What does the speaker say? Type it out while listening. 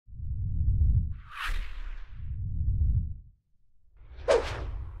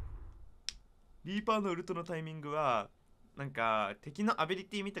リーパーのウルトのタイミングはなんか敵のアビリ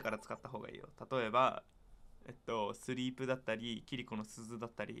ティ見てから使った方がいいよ。例えばスリープだったりキリコの鈴だっ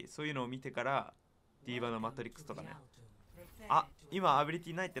たり、そういうのを見てからディーバのマトリックスとかね。あ、今アビリ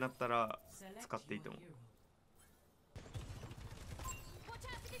ティないってなったら使っていいと思う。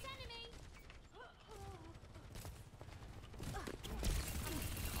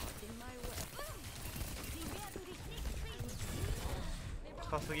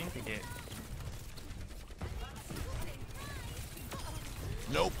近すぎん敵。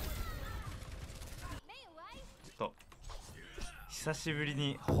ちょっと久しぶり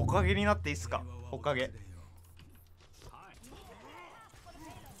にほかげになっていいっすか。ほかげ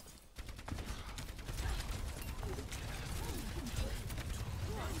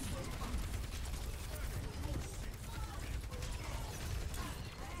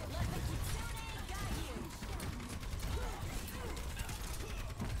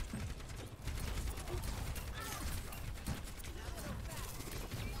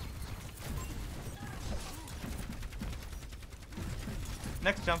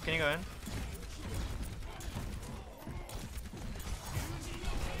Next jump, can you go in?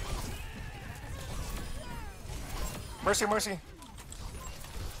 Mercy, mercy.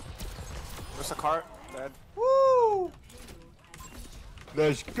 There's a cart. Dead. Woo!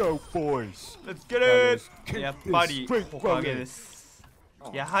 Let's go, boys. Let's get it! やっぱりほかげです。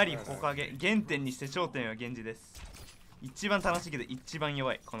やはりほかげ。原点にして頂点は源氏です。一番楽しいけど一番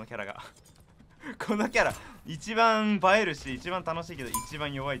弱い、このキャラが。このキャラ一番映えるし一番楽しいけど一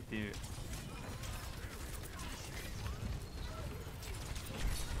番弱いっていう。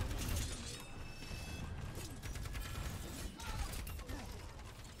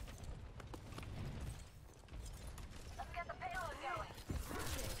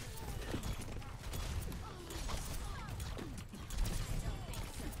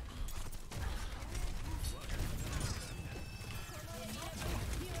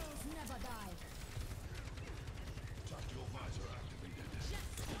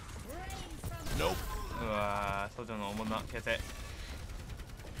うわー、ソジョのおもんな形成。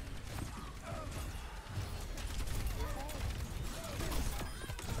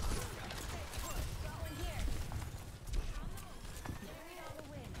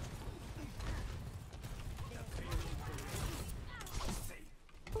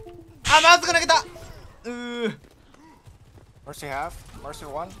あ、マウスが投げた。Mercy half.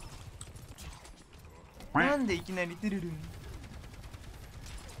 Mercy one. なんでいきなりテルルン。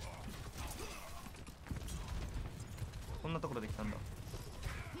こんなところできたんだ。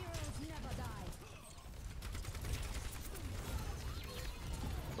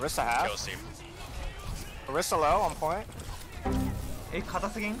Orisa half. Orisa low on point. え、硬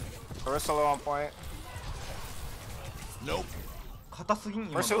すぎん。 Orisa low on point. Nope. 硬すぎん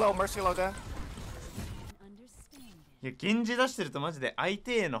今の。 Mercy low, mercy low dead. いや、源氏出してるとマジで相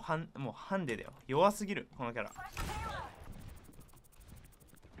手へのもうハンデだよ。弱すぎるこのキャラ。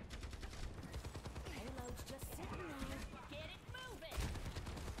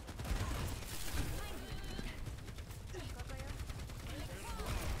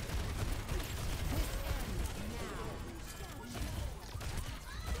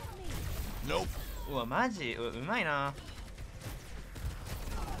うわマジ うまいな。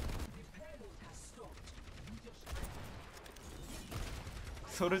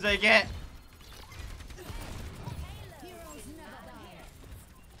ソルジャーいけ。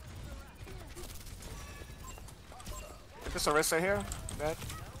This Orisa here. Dead.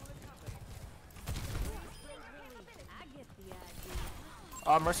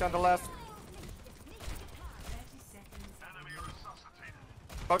 Mercy on the left.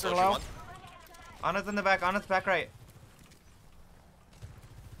 Soldier low. Ana's in the back, Ana's back right.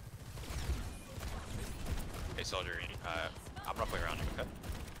 Hey soldier, I'm gonna play around you, okay?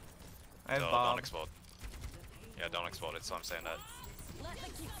 I have So Bob. don't explode. Yeah, don't explode it, so I'm saying that.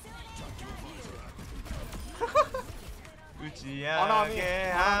 打ち上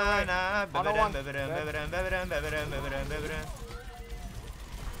げ花ブブルンブブルンブブルンブブルンブブルンブブルンブブルン。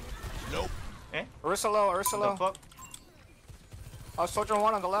 Nope. え Orisa low, Orisa What the low. fuck? Soldier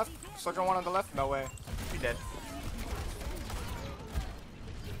one on the left. Soldier one on the left. No way. He dead.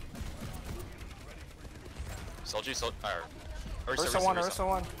 Soldier, Orisa one, Orisa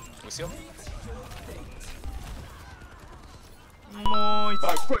one. Lucio? もう一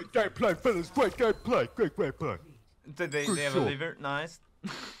Great gameplay, fellas. Great gameplay. Great gameplay. They have a liver. Nice.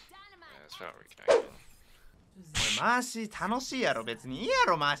 Yeah, it's not reconnecting. マーシー楽しいやろ。別にいいや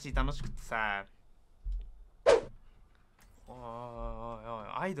ろマーシー楽しくってさ。おいおいおい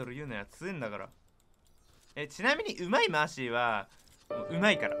アイドル言うのや強いんだから。ちなみにうまいマーシーはう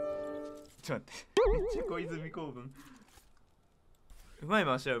まいから。ちょっと待って。めっちゃ小泉公文。うまい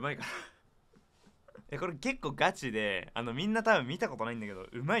回しはうまいからこれ結構ガチで、みんな多分見たことないんだけど、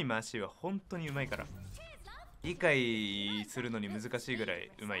うまい回しは本当にうまいから。理解するのに難しいぐら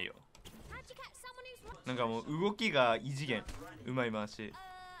いうまいよ。なんかもう動きが異次元。うまい回し。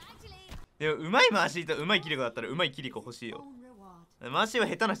でもうまい回しとうまいキリコだったらうまいキリコ欲しいよ。回しは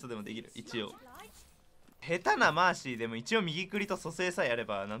下手な人でもできる、一応。下手なマーシーでも一応右クリと蘇生さえやれ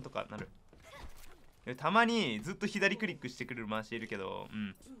ばなんとかなる。たまにずっと左クリックしてくれるマーシーいるけど、う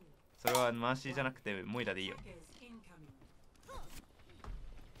ん。それはマーシーじゃなくてモイラでいいよ。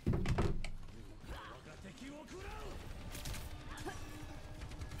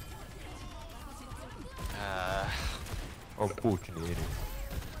Unfortunately.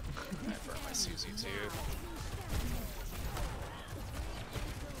 I burned my Susie too.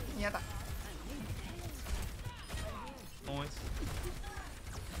 やだ。おいしい。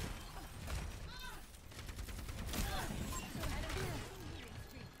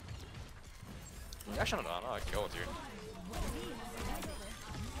Actually, no, I killed you.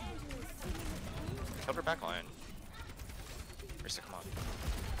 Killed her back line. Risa, come on.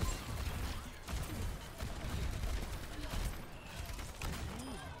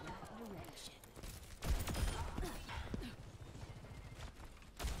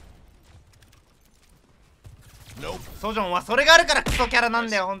ソジョンはそれがあるからクソキャラなん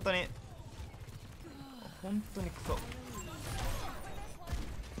だよ、本当に。本当にクソ。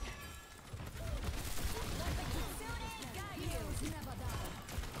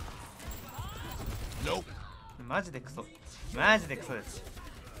マジでクソ。マジでクソです。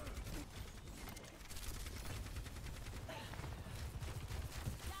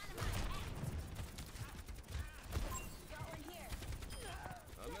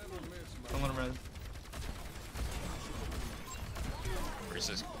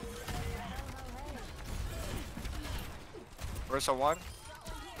Risa's. Risa 1.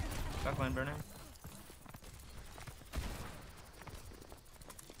 Backline burning.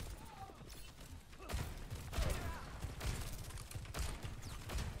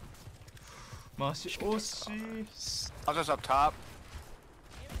 Mashi, Oshi. I'm just up top.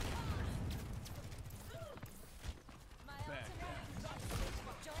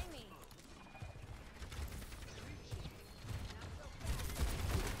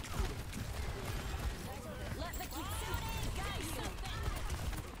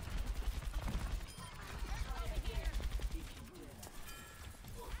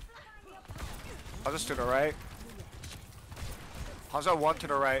 I'll just to the right. Hanzo 1 to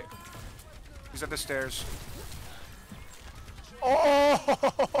the right. He's at the stairs. Oh!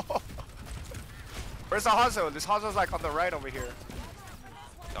 Where's the Hanzo? This Hanzo's like on the right over here.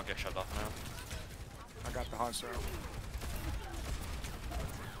 Don't get shoved off now. I got the Hanzo.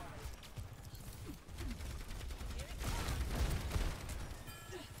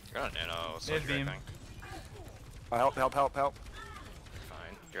 You're on a nano soldier, I beam. think. Help, help, help, help.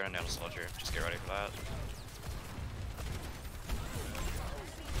 Fine. You're on a nano soldier. Just get ready for that.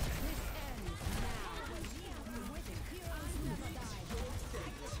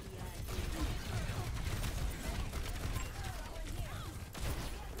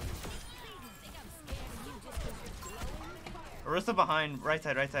 Orisa behind, right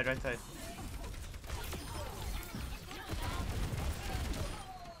side, right side, right side.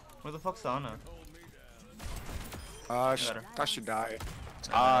 Where the fuck's Ana? That should die.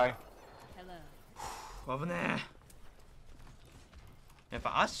 Die. 危ねえ。やっ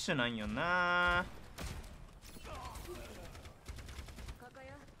ぱアッシュなんよな。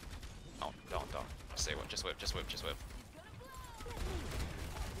Don't. Say what? Just whip.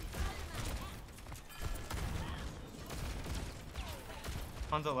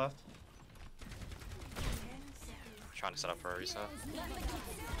 Hanzo left. Trying to set up for a reset.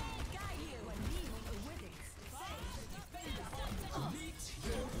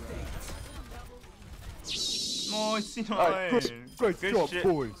 Nice, Alright, nice. great Good job, shit.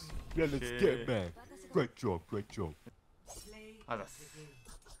 boys. Yeah, let's Shit. get it, man. Great job, great job. あざっす。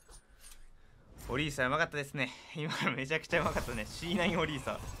オリーサうまかったですね。今のめちゃくちゃうまかったね。C9 オリー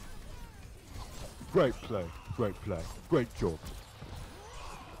サ。Great play, great play, great job.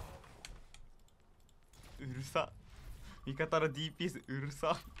 うるさ。味方の DPS うる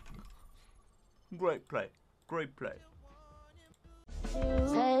さ。Great play, great play.